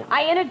 Well...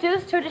 I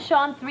introduced her to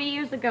Sean 3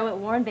 years ago at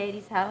Warren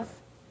Beatty's house.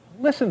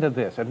 Listen to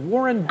this, at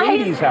Warren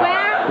Beatty's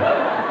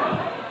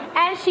house.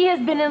 And she has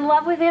been in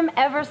love with him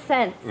ever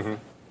since.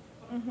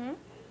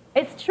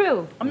 It's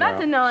true. I'm not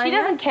denying She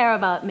doesn't care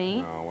about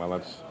me. No, well,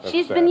 that's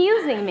She's sad. been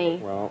using me.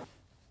 Well...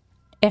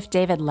 If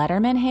David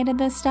Letterman hated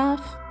this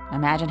stuff,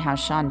 Imagine how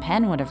Sean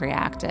Penn would have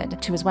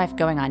reacted to his wife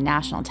going on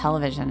national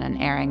television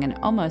and airing an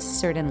almost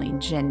certainly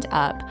ginned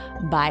up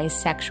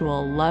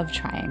bisexual love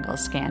triangle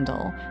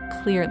scandal,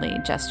 clearly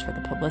just for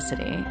the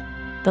publicity.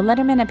 The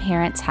Letterman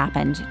appearance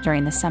happened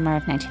during the summer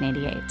of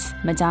 1988.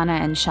 Madonna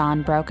and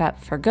Sean broke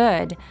up for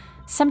good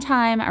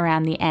sometime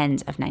around the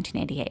end of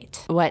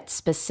 1988. What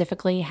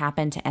specifically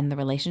happened to end the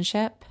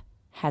relationship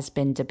has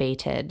been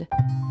debated.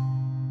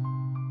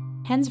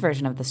 Penn's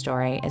version of the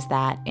story is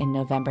that in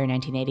November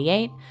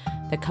 1988,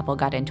 the couple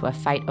got into a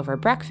fight over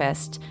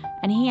breakfast,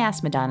 and he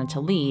asked Madonna to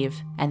leave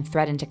and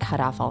threatened to cut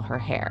off all her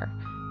hair.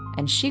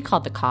 And she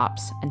called the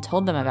cops and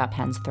told them about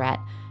Penn's threat,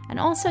 and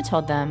also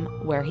told them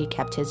where he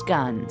kept his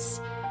guns.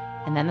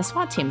 And then the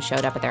SWAT team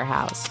showed up at their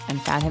house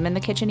and found him in the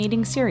kitchen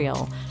eating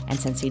cereal, and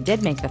since he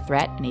did make the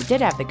threat and he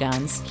did have the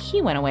guns,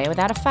 he went away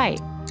without a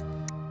fight.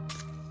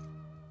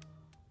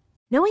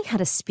 Knowing how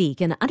to speak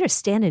and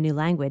understand a new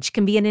language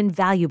can be an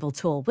invaluable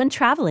tool when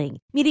traveling,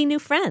 meeting new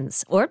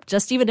friends, or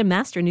just even to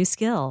master a new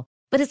skill.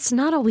 But it's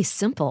not always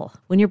simple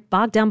when you're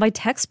bogged down by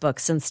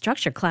textbooks and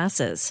structured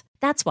classes.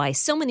 That's why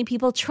so many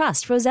people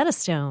trust Rosetta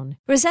Stone.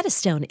 Rosetta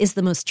Stone is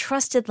the most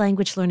trusted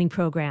language learning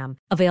program,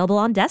 available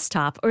on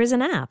desktop or as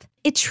an app.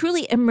 It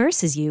truly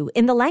immerses you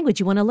in the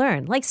language you want to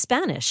learn, like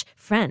Spanish,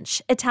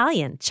 French,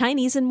 Italian,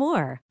 Chinese, and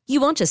more.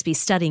 You won't just be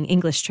studying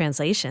English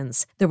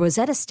translations. The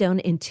Rosetta Stone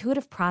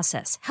intuitive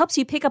process helps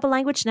you pick up a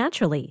language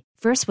naturally,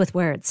 first with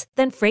words,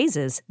 then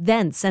phrases,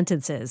 then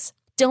sentences.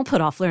 Don't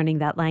put off learning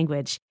that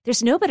language.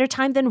 There's no better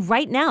time than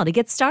right now to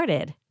get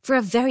started. For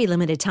a very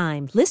limited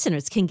time,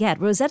 listeners can get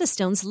Rosetta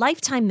Stone's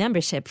lifetime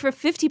membership for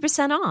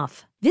 50%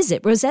 off.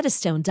 Visit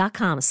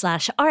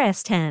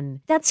rosettastone.com/rs10.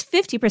 That's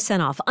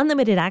 50% off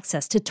unlimited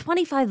access to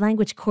 25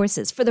 language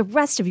courses for the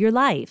rest of your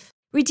life.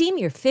 Redeem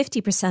your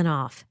 50%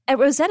 off at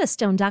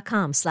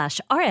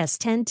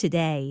rosettastone.com/rs10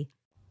 today.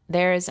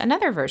 There's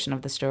another version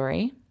of the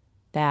story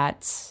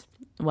that's,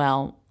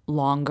 well,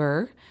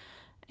 longer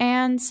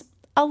and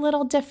a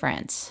little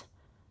different.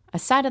 A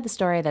side of the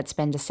story that's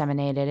been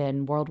disseminated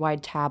in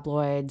worldwide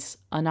tabloids,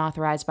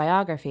 unauthorized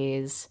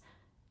biographies,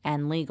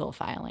 and legal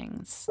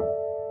filings.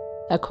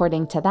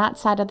 According to that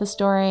side of the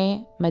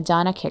story,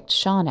 Madonna kicked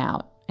Sean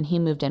out, and he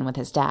moved in with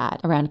his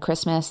dad. Around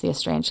Christmas, the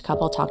estranged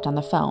couple talked on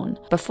the phone.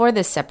 Before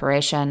this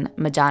separation,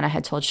 Madonna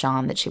had told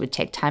Sean that she would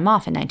take time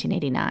off in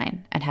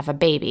 1989 and have a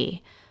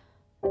baby.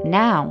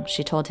 Now,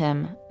 she told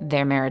him,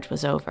 their marriage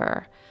was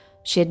over.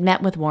 She had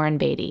met with Warren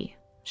Beatty,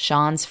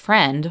 Sean's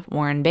friend,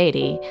 Warren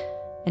Beatty,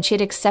 and she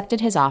had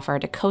accepted his offer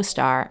to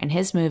co-star in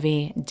his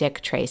movie Dick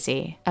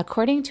Tracy.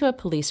 According to a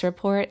police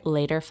report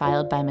later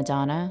filed by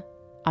Madonna,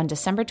 on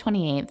December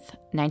 28,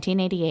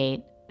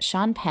 1988,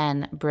 Sean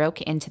Penn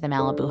broke into the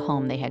Malibu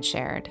home they had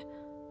shared.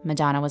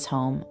 Madonna was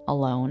home,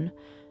 alone.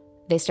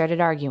 They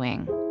started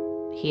arguing.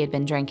 He had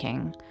been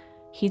drinking.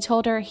 He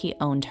told her he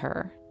owned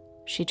her.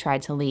 She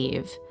tried to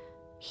leave.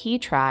 He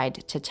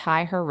tried to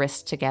tie her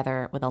wrists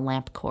together with a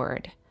lamp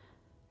cord.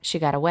 She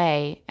got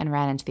away and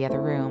ran into the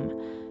other room.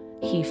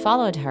 He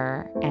followed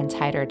her and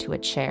tied her to a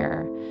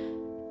chair.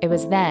 It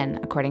was then,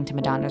 according to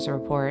Madonna's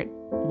report,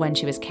 when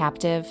she was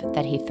captive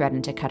that he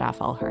threatened to cut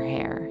off all her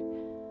hair.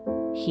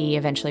 He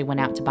eventually went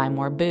out to buy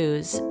more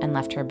booze and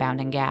left her bound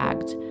and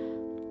gagged.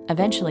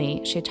 Eventually,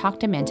 she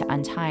talked him into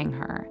untying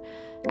her,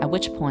 at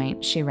which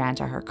point she ran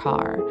to her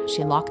car.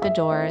 She locked the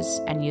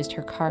doors and used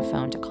her car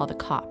phone to call the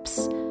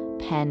cops,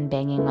 Penn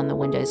banging on the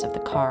windows of the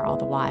car all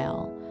the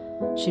while.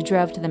 She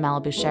drove to the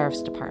Malibu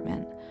Sheriff's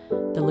Department.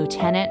 The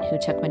lieutenant who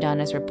took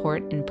Madonna's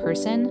report in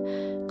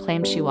person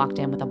claimed she walked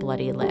in with a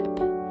bloody lip.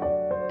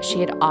 She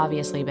had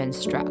obviously been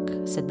struck,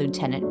 said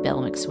Lieutenant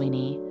Bill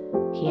McSweeney.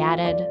 He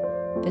added,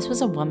 "This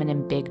was a woman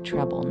in big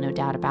trouble, no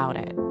doubt about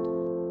it."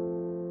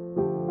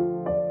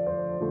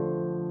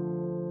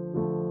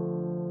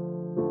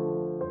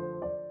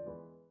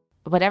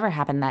 Whatever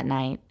happened that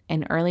night,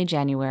 in early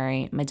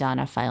January,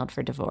 Madonna filed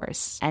for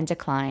divorce and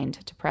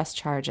declined to press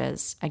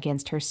charges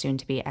against her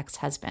soon-to-be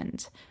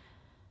ex-husband.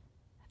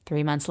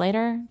 3 months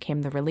later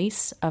came the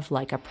release of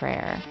Like a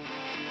Prayer.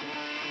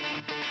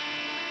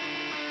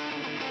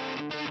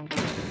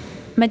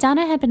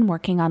 Madonna had been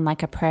working on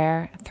Like a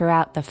Prayer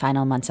throughout the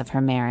final months of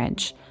her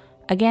marriage.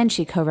 Again,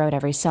 she co-wrote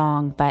every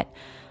song, but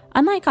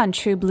unlike on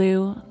True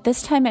Blue,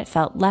 this time it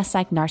felt less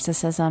like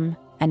narcissism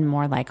and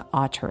more like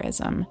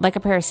auteurism. Like a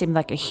Prayer seemed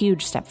like a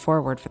huge step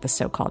forward for the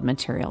so-called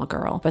material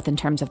girl, both in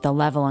terms of the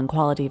level and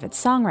quality of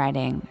its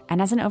songwriting and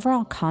as an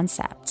overall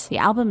concept. The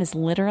album is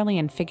literally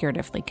and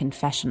figuratively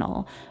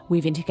confessional,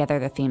 weaving together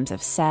the themes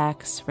of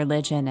sex,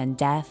 religion, and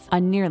death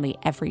on nearly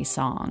every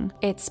song.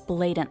 It's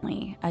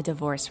blatantly a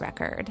divorce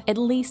record. At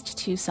least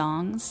 2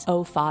 songs,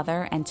 Oh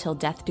Father and Till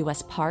Death Do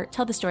Us Part,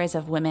 tell the stories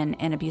of women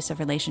in abusive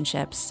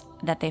relationships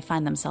that they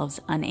find themselves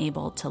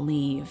unable to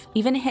leave.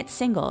 Even hit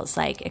singles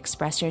like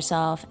Express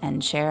Yourself and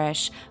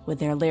Cherish, with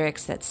their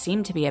lyrics that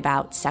seem to be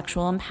about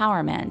sexual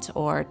empowerment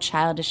or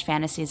childish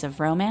fantasies of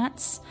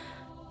romance,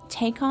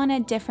 take on a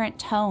different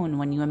tone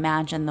when you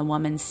imagine the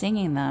woman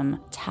singing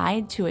them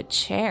tied to a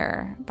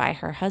chair by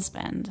her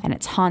husband. And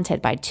it's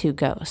haunted by 2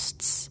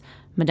 ghosts,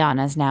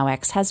 Madonna's now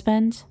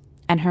ex-husband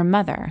and her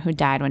mother, who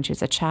died when she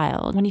was a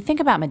child. When you think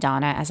about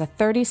Madonna as a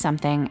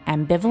 30-something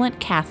ambivalent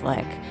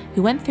Catholic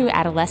who went through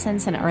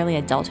adolescence and early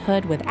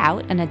adulthood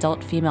without an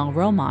adult female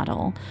role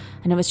model,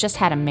 and who has just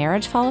had a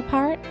marriage fall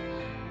apart,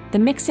 the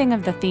mixing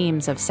of the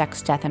themes of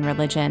sex, death, and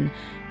religion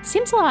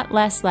seems a lot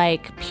less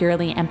like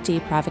purely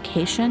empty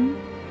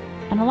provocation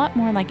and a lot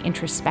more like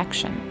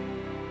introspection.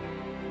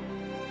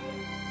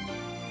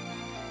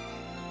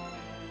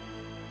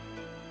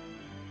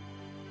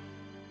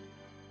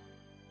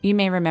 You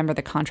may remember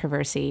the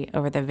controversy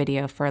over the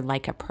video for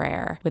Like a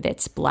Prayer, with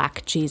its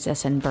black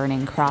Jesus and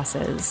burning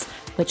crosses,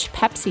 which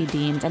Pepsi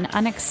deemed an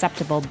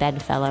unacceptable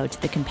bedfellow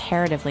to the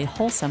comparatively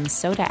wholesome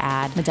soda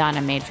ad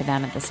Madonna made for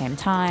them at the same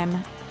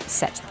time,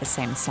 set to the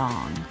same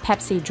song.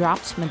 Pepsi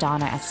dropped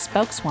Madonna as a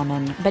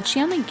spokeswoman, but she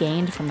only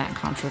gained from that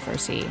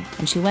controversy,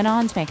 and she went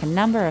on to make a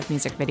number of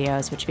music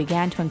videos which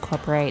began to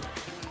incorporate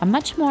a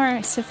much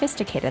more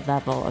sophisticated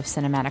level of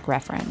cinematic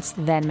reference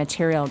than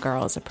Material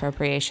Girl's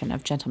appropriation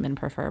of Gentlemen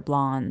Prefer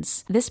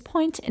Blondes. This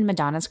point in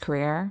Madonna's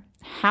career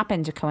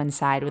happened to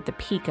coincide with the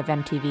peak of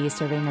MTV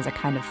serving as a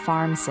kind of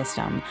farm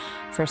system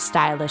for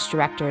stylish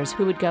directors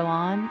who would go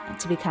on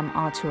to become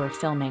auteur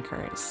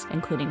filmmakers,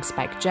 including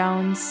Spike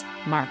Jonze,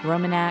 Mark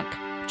Romanek,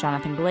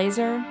 Jonathan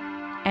Glazer,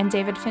 and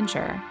David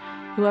Fincher,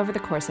 who over the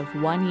course of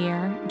 1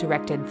 year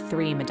directed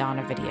 3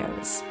 Madonna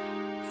videos.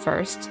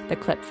 First, the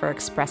clip for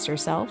Express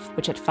Yourself,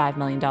 which at $5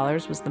 million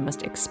was the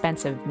most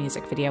expensive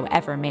music video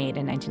ever made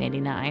in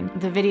 1989.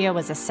 The video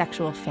was a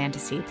sexual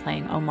fantasy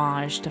playing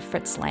homage to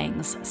Fritz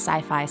Lang's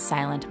sci-fi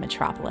silent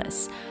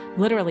Metropolis,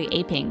 literally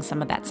aping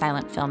some of that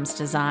silent film's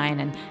design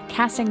and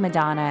casting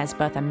Madonna as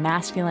both a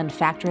masculine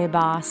factory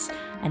boss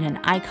and an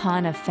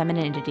icon of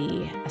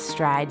femininity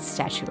astride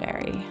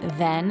statuary.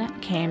 Then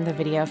came the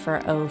video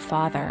for Oh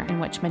Father, in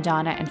which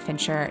Madonna and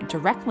Fincher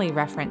directly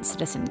reference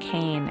Citizen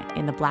Kane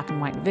in the black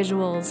and white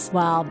visuals,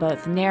 while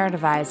both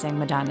narrativizing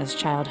Madonna's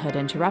childhood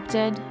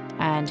interrupted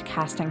and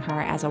casting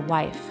her as a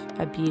wife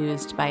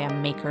abused by a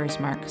Maker's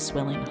Mark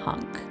swilling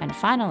hunk. And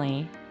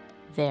finally,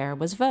 there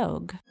was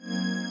Vogue.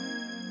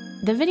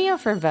 The video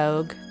for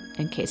Vogue,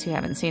 in case you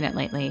haven't seen it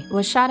lately,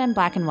 was shot in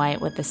black and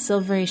white with the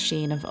silvery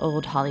sheen of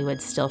old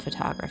Hollywood still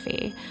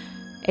photography.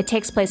 It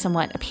takes place in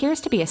what appears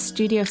to be a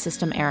studio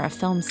system era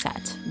film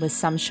set, with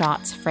some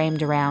shots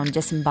framed around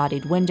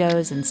disembodied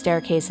windows and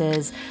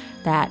staircases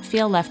that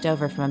feel left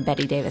over from a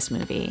Bette Davis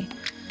movie.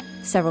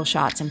 Several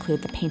shots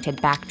include the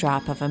painted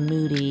backdrop of a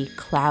moody,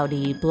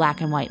 cloudy, black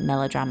and white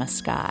melodrama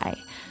sky.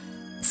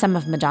 Some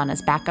of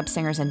Madonna's backup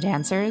singers and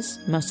dancers,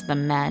 most of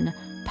them men,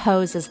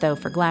 pose as though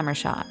for glamour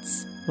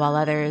shots, while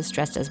others,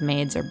 dressed as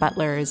maids or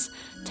butlers,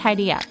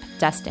 tidy up,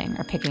 dusting,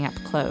 or picking up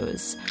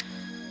clothes.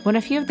 When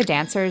a few of the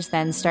dancers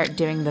then start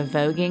doing the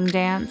voguing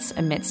dance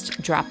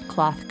amidst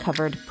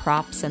drop-cloth-covered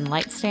props and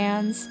light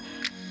stands,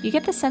 you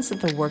get the sense that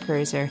the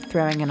workers are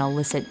throwing an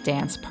illicit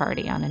dance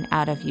party on an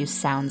out-of-use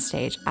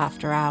soundstage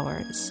after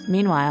hours.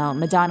 Meanwhile,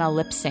 Madonna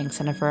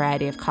lip-syncs in a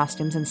variety of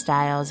costumes and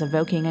styles,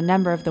 evoking a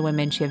number of the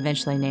women she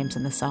eventually names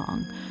in the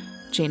song.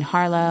 Jean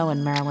Harlow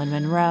and Marilyn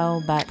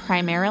Monroe, but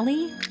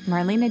primarily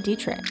Marlene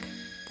Dietrich,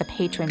 the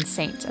patron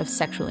saint of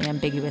sexually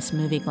ambiguous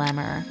movie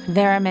glamour.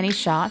 There are many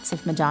shots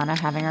of Madonna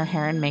having her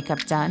hair and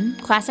makeup done.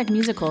 Classic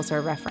musicals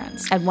are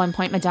referenced. At one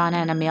point, Madonna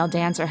and a male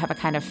dancer have a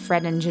kind of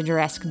Fred and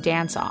Ginger-esque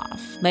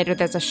dance-off. Later,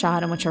 there's a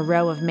shot in which a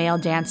row of male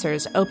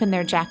dancers open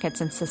their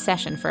jackets in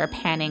succession for a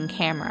panning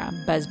camera,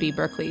 Busby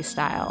Berkeley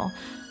style.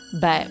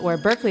 But where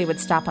Berkeley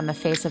would stop on the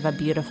face of a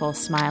beautiful,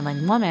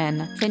 smiling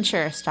woman,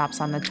 Fincher stops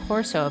on the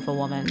torso of a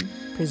woman,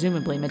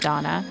 presumably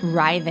Madonna,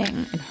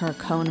 writhing in her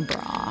cone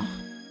bra.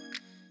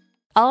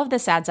 All of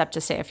this adds up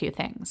to say a few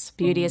things.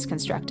 Beauty is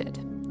constructed.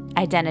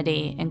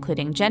 Identity,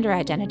 including gender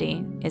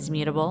identity, is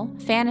mutable.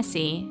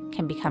 Fantasy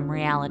can become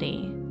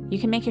reality. You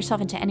can make yourself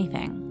into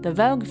anything. The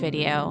Vogue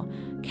video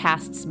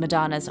casts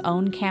Madonna's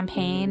own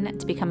campaign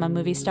to become a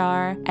movie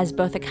star as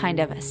both a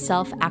kind of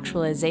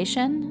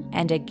self-actualization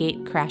and a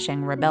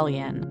gate-crashing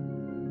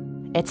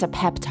rebellion. It's a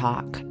pep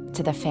talk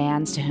to the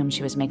fans to whom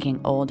she was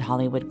making old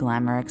Hollywood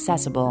glamour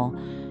accessible,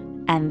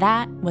 and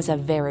that was a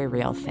very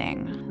real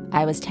thing.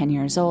 I was 10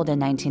 years old in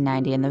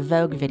 1990, and the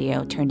Vogue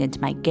video turned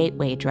into my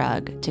gateway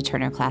drug to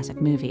Turner Classic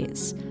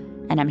Movies,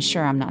 and I'm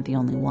sure I'm not the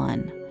only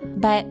one.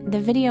 But the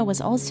video was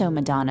also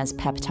Madonna's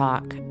pep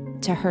talk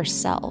to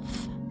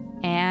herself,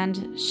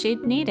 and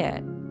she'd need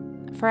it.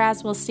 For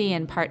as we'll see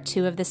in part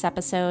 2 of this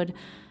episode,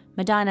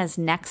 Madonna's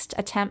next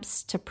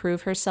attempts to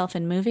prove herself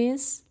in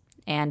movies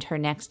and her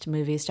next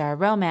movie star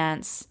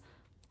romance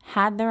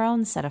had their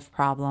own set of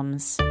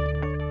problems.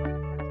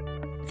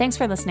 Thanks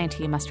for listening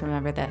to You Must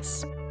Remember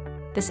This.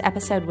 This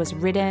episode was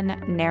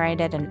written,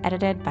 narrated, and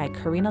edited by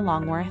Karina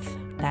Longworth,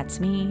 that's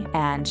me,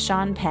 and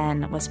Sean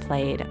Penn was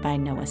played by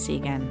Noah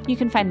Segan. You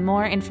can find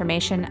more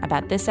information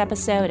about this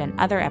episode and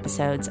other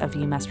episodes of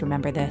You Must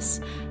Remember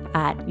This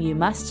at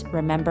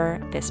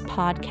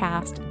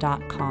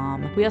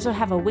youmustrememberthispodcast.com. We also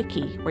have a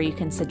wiki where you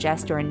can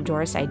suggest or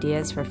endorse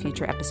ideas for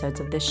future episodes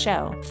of this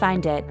show.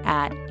 Find it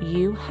at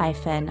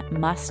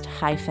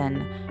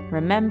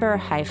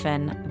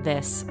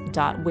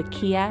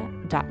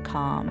you-must-remember-this.wikia.com.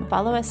 rememberthispod.com.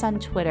 Follow us on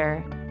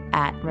Twitter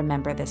at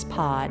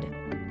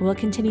RememberThisPod. We'll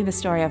continue the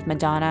story of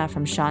Madonna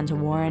from Sean to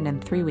Warren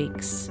in 3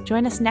 weeks.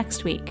 Join us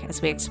next week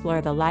as we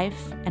explore the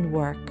life and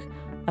work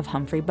of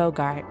Humphrey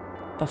Bogart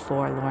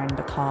before Lauren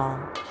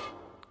Bacall.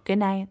 Good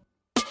night.